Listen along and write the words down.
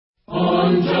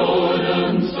On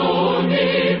Jordan's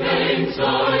stormy banks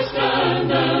I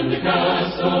stand, and the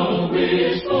castle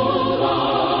wishful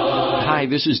eye. Hi,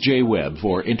 this is Jay Webb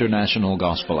for International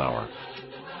Gospel Hour.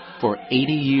 For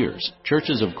 80 years,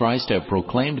 Churches of Christ have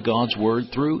proclaimed God's Word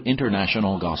through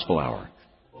International Gospel Hour.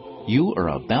 You are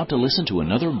about to listen to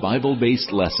another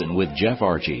Bible-based lesson with Jeff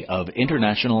Archie of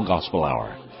International Gospel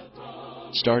Hour.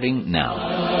 Starting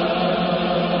now.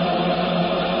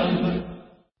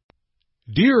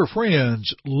 Dear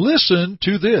friends, listen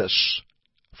to this.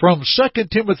 From 2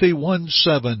 Timothy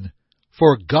 1:7,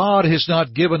 For God has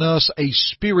not given us a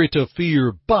spirit of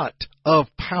fear, but of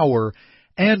power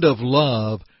and of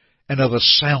love and of a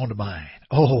sound mind.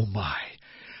 Oh my!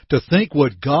 To think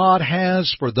what God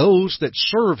has for those that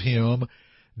serve Him.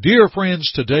 Dear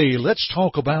friends, today let's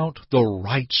talk about the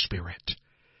right spirit.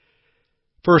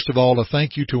 First of all, a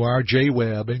thank you to our Jay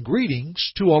Webb and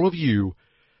greetings to all of you.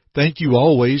 Thank you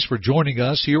always for joining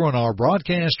us here on our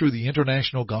broadcast through the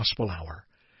International Gospel Hour.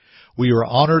 We are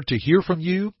honored to hear from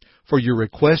you for your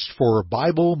request for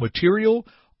Bible material.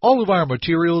 All of our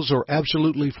materials are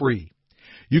absolutely free.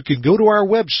 You can go to our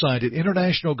website at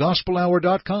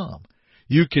internationalgospelhour.com.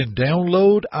 You can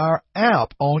download our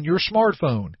app on your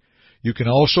smartphone. You can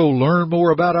also learn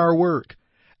more about our work.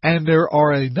 And there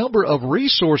are a number of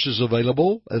resources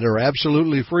available that are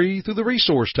absolutely free through the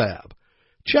Resource tab.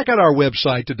 Check out our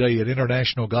website today at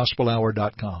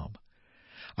internationalgospelhour.com.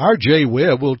 Our Jay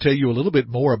Webb will tell you a little bit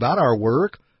more about our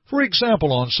work, for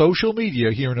example, on social media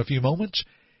here in a few moments.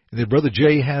 And then Brother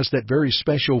Jay has that very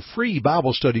special free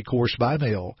Bible study course by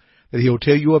mail that he'll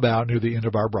tell you about near the end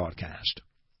of our broadcast.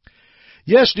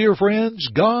 Yes, dear friends,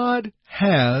 God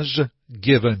has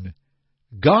given.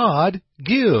 God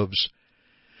gives.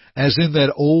 As in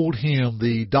that old hymn,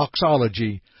 the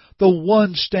doxology, the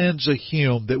one stanza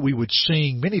hymn that we would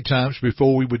sing many times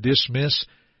before we would dismiss,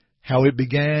 how it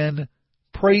began,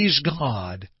 Praise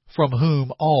God, from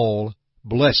whom all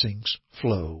blessings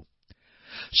flow.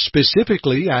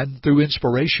 Specifically, and through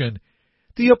inspiration,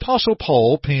 the Apostle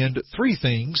Paul penned 3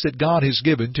 things that God has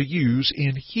given to use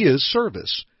in His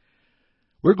service.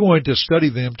 We're going to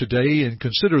study them today and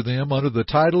consider them under the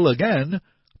title, again,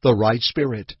 The Right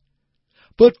Spirit.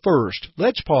 But first,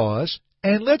 let's pause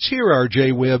and let's hear our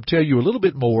Jay Webb tell you a little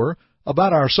bit more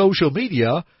about our social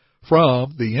media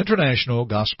from the International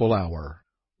Gospel Hour.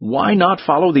 Why not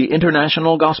follow the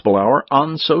International Gospel Hour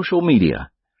on social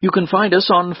media? You can find us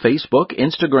on Facebook,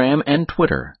 Instagram, and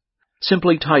Twitter.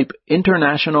 Simply type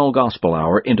International Gospel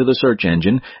Hour into the search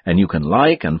engine, and you can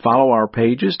like and follow our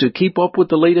pages to keep up with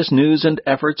the latest news and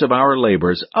efforts of our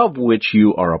labors, of which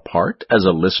you are a part as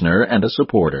a listener and a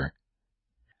supporter.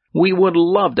 We would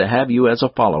love to have you as a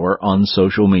follower on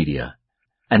social media.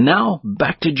 And now,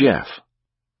 back to Jeff.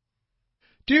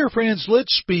 Dear friends,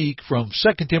 let's speak from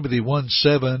 2 Timothy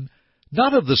 1:7,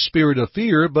 not of the spirit of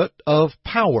fear, but of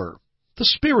power. The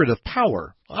spirit of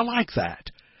power. I like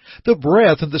that. The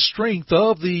breath and the strength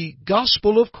of the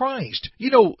gospel of Christ. You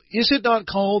know, is it not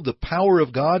called the power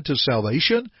of God to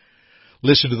salvation?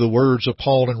 Listen to the words of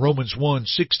Paul in Romans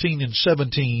 1:16 and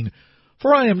 17.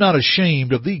 For I am not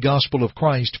ashamed of the gospel of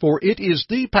Christ, for it is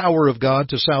the power of God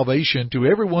to salvation to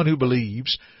everyone who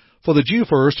believes, for the Jew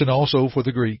first and also for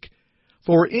the Greek.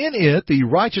 For in it the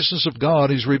righteousness of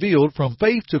God is revealed from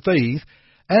faith to faith,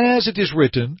 as it is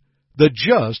written, the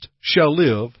just shall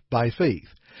live by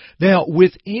faith. Now,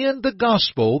 within the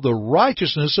gospel, the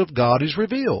righteousness of God is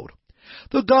revealed.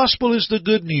 The gospel is the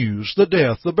good news, the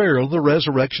death, the burial, and the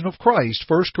resurrection of Christ,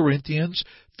 1 Corinthians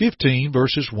 15,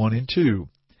 verses 1 and 2.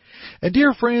 And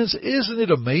dear friends, isn't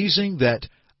it amazing that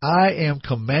I am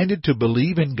commanded to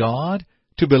believe in God,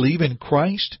 to believe in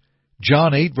Christ?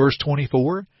 John 8, verse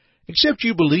 24. Except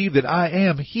you believe that I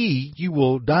am He, you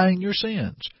will die in your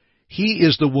sins. He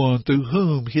is the one through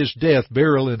whom His death,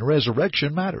 burial, and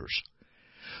resurrection matters.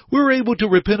 We're able to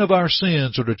repent of our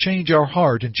sins or to change our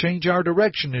heart and change our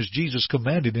direction as Jesus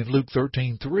commanded in Luke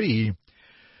 13:3.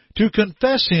 To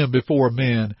confess Him before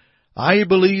men, I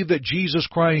believe that Jesus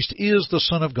Christ is the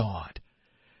Son of God.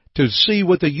 To see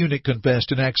what the eunuch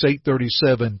confessed in Acts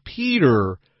 8:37,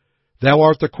 Peter, Thou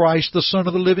art the Christ, the Son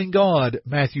of the living God,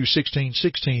 Matthew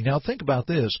 16:16. Now think about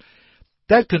this.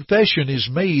 That confession is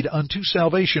made unto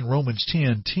salvation, Romans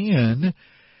 10:10.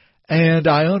 And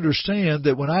I understand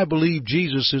that when I believe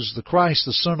Jesus is the Christ,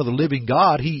 the Son of the living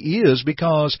God, He is,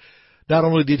 because not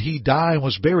only did He die and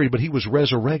was buried, but He was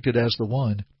resurrected as the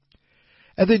one.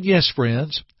 And then, yes,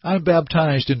 friends, I'm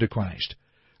baptized into Christ.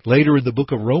 Later in the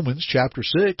book of Romans, chapter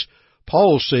 6,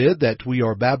 Paul said that we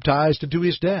are baptized into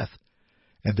His death.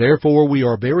 And therefore we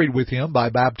are buried with Him by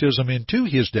baptism into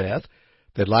His death,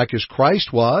 that like as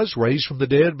Christ was raised from the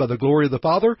dead by the glory of the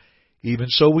Father, even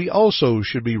so we also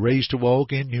should be raised to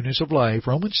walk in newness of life.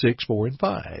 Romans 6, 4 and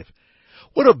 5.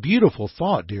 What a beautiful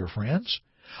thought, dear friends.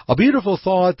 A beautiful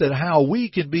thought that how we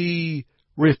can be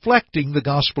reflecting the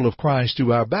gospel of Christ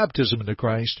through our baptism into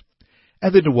Christ,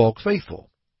 and then to walk faithful.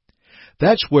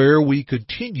 That's where we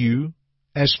continue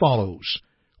as follows.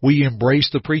 We embrace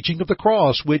the preaching of the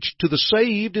cross, which to the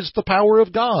saved is the power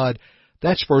of God.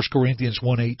 That's 1 Corinthians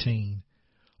 1:18.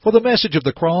 For the message of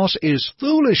the cross is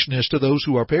foolishness to those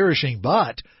who are perishing,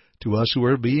 but to us who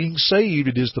are being saved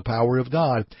it is the power of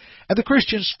God. And the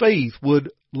Christian's faith would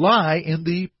lie in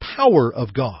the power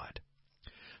of God.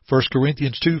 1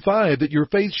 Corinthians 2:5, that your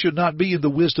faith should not be in the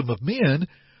wisdom of men,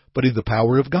 but in the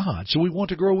power of God. So we want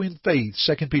to grow in faith.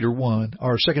 2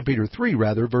 Peter 3,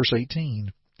 verse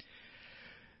 18.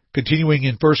 Continuing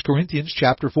in 1 Corinthians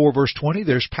chapter 4, verse 20,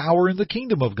 there's power in the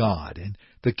kingdom of God, and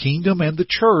the kingdom and the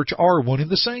church are one and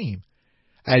the same.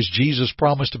 As Jesus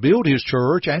promised to build His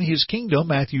church and His kingdom,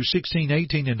 Matthew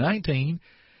 16:18 and 19,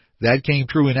 that came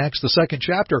true in Acts the 2nd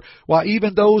chapter, while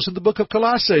even those in the book of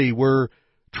Colossae were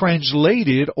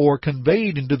translated or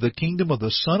conveyed into the kingdom of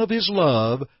the Son of His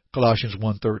love, Colossians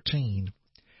 1:13.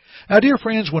 Now, dear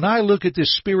friends, when I look at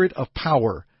this spirit of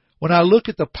power, when I look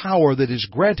at the power that is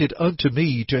granted unto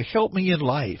me to help me in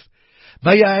life,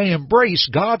 may I embrace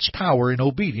God's power in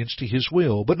obedience to His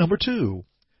will. But number 2,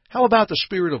 how about the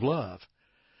spirit of love?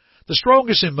 The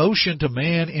strongest emotion to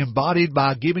man embodied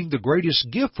by giving the greatest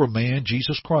gift from man,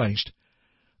 Jesus Christ.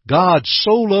 God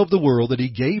so loved the world that He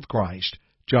gave Christ,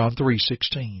 John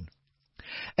 3:16.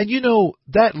 And you know,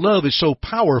 that love is so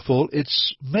powerful,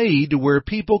 it's made to where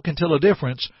people can tell a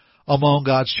difference among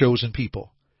God's chosen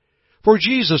people. For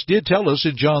Jesus did tell us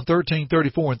in John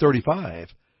 13:34 and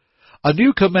 35, a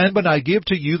new commandment I give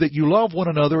to you, that you love one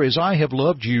another as I have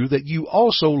loved you, that you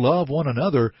also love one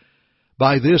another.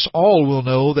 By this all will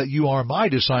know that you are my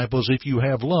disciples, if you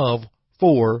have love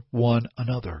for one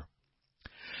another.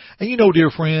 And you know, dear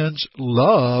friends,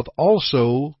 love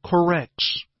also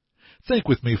corrects. Think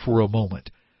with me for a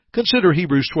moment. Consider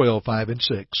Hebrews 12:5 and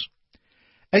 6.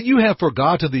 And you have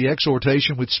forgotten the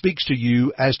exhortation which speaks to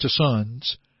you as to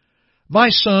sons. My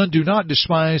son, do not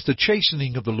despise the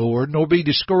chastening of the Lord, nor be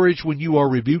discouraged when you are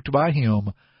rebuked by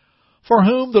Him. For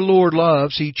whom the Lord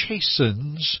loves, He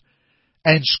chastens,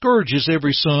 and scourges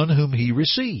every son whom He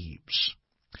receives.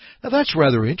 Now that's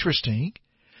rather interesting,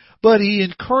 but He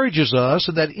encourages us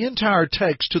in that entire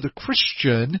text to the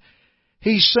Christian.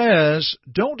 He says,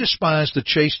 don't despise the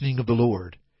chastening of the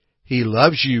Lord. He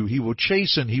loves you. He will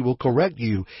chasten. He will correct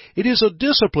you. It is a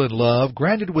disciplined love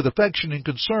granted with affection and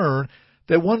concern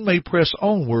that one may press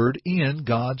onward in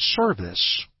God's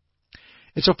service.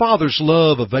 It's a father's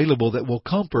love available that will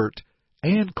comfort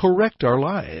and correct our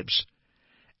lives,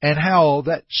 and how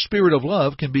that spirit of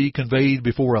love can be conveyed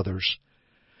before others.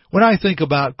 When I think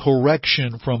about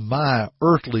correction from my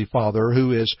earthly father,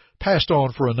 who has passed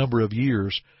on for a number of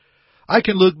years, I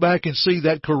can look back and see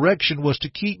that correction was to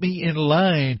keep me in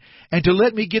line and to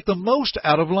let me get the most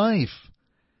out of life.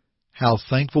 How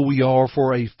thankful we are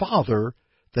for a father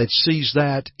that sees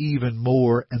that even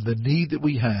more, and the need that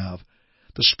we have.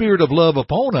 The spirit of love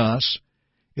upon us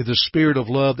is the spirit of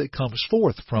love that comes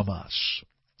forth from us.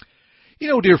 You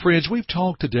know, dear friends, we've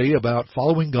talked today about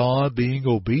following God, being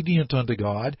obedient unto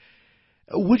God.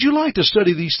 Would you like to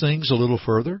study these things a little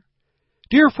further?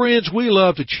 Dear friends, we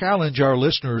love to challenge our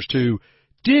listeners to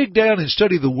dig down and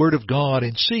study the Word of God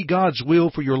and see God's will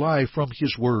for your life from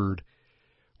His Word.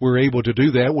 We're able to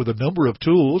do that with a number of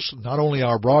tools, not only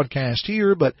our broadcast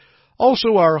here, but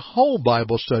also our home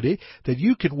Bible study that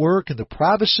you can work in the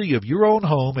privacy of your own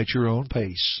home at your own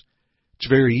pace. It's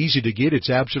very easy to get. It's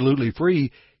absolutely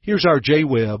free. Here's our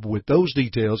J-Web with those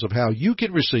details of how you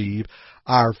can receive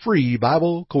our free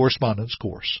Bible correspondence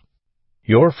course.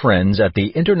 Your friends at the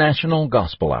International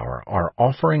Gospel Hour are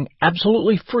offering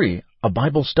absolutely free a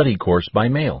Bible study course by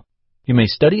mail. You may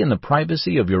study in the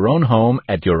privacy of your own home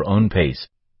at your own pace.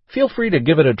 Feel free to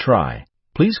give it a try.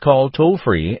 Please call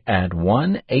toll-free at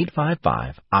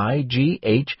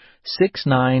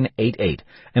 1-855-IGH-6988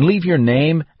 and leave your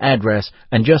name, address,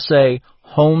 and just say,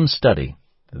 Home Study.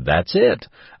 That's it.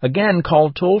 Again,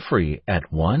 call toll-free at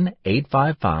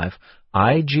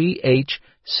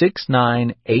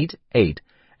 1-855-IGH-6988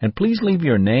 and please leave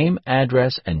your name,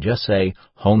 address, and just say,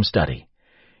 Home Study.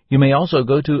 You may also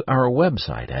go to our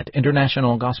website at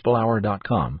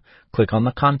internationalgospelhour.com, click on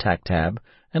the Contact tab,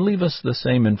 and leave us the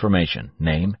same information,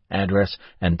 name, address,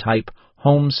 and type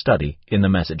Home Study in the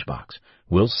message box.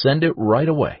 We'll send it right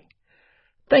away.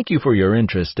 Thank you for your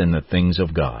interest in the things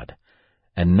of God.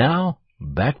 And now,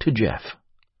 back to Jeff.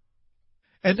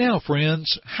 And now,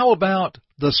 friends, how about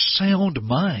the sound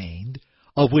mind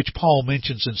of which Paul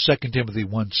mentions in 2 Timothy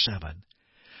 1:7.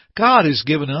 God has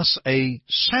given us a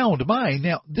sound mind.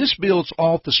 Now, this builds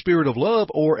off the spirit of love,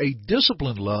 or a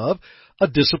disciplined love, a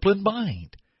disciplined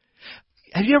mind.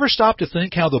 Have you ever stopped to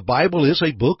think how the Bible is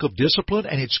a book of discipline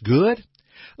and it's good?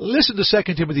 Listen to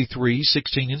 2 Timothy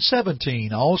 3:16 and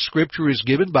 17. All Scripture is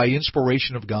given by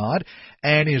inspiration of God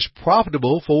and is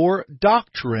profitable for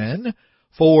doctrine,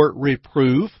 for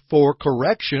reproof, for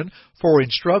correction, for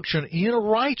instruction in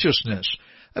righteousness,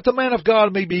 that the man of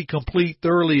God may be complete,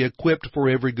 thoroughly equipped for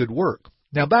every good work.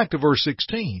 Now back to verse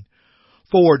 16.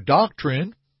 For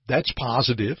doctrine, that's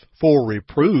positive. For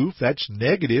reproof, that's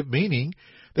negative, meaning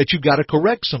that you've got to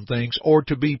correct some things or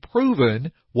to be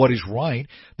proven what is right.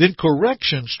 Then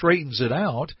correction straightens it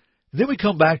out. Then we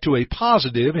come back to a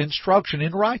positive instruction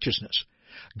in righteousness.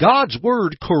 God's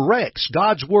Word corrects,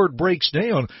 God's Word breaks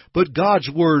down, but God's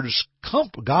Word,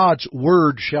 comforts,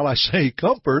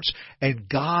 and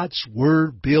God's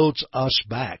Word builds us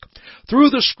back. Through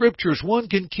the Scriptures, one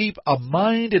can keep a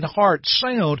mind and heart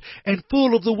sound and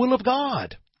full of the will of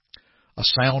God. A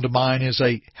sound mind is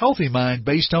a healthy mind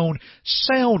based on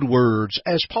sound words,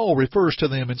 as Paul refers to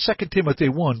them in 2 Timothy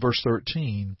 1, verse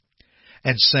 13.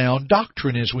 And sound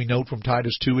doctrine, as we note from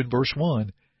Titus 2 and verse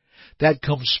 1. That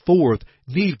comes forth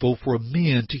needful for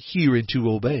men to hear and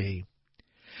to obey.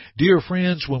 Dear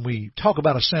friends, when we talk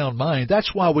about a sound mind,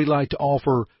 that's why we like to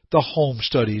offer the home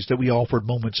studies that we offered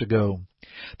moments ago.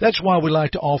 That's why we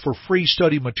like to offer free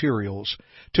study materials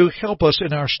to help us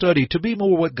in our study to be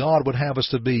more what God would have us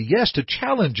to be. Yes, to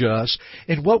challenge us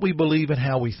in what we believe and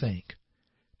how we think.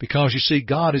 Because you see,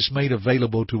 God has made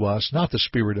available to us not the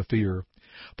spirit of fear,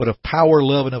 but of power,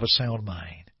 love, and of a sound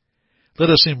mind. Let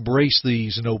us embrace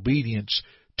these in obedience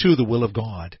to the will of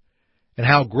God. And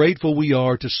how grateful we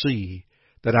are to see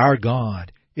that our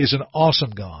God is an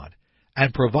awesome God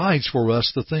and provides for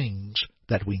us the things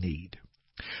that we need.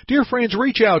 Dear friends,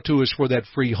 reach out to us for that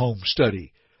free home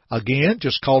study. Again,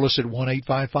 just call us at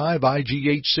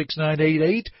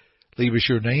 1-855-IGH-6988. Leave us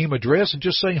your name, address, and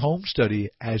just say home study,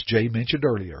 as Jay mentioned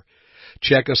earlier.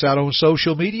 Check us out on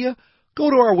social media. Go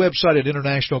to our website at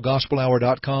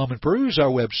internationalgospelhour.com and peruse our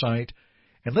website,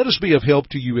 and let us be of help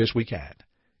to you as we can.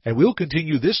 And we'll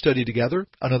continue this study together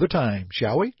another time,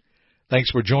 shall we?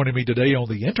 Thanks for joining me today on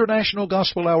the International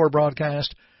Gospel Hour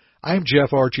broadcast. I'm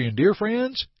Jeff Archie, and dear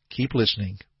friends, keep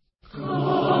listening.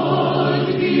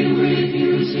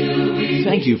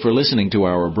 Thank you for listening to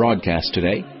our broadcast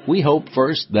today. We hope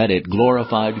first that it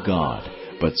glorified God,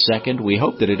 but second, we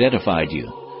hope that it edified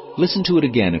you. Listen to it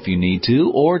again if you need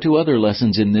to, or to other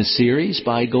lessons in this series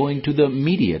by going to the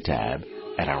Media tab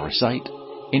at our site,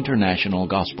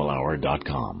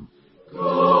 internationalgospelhour.com.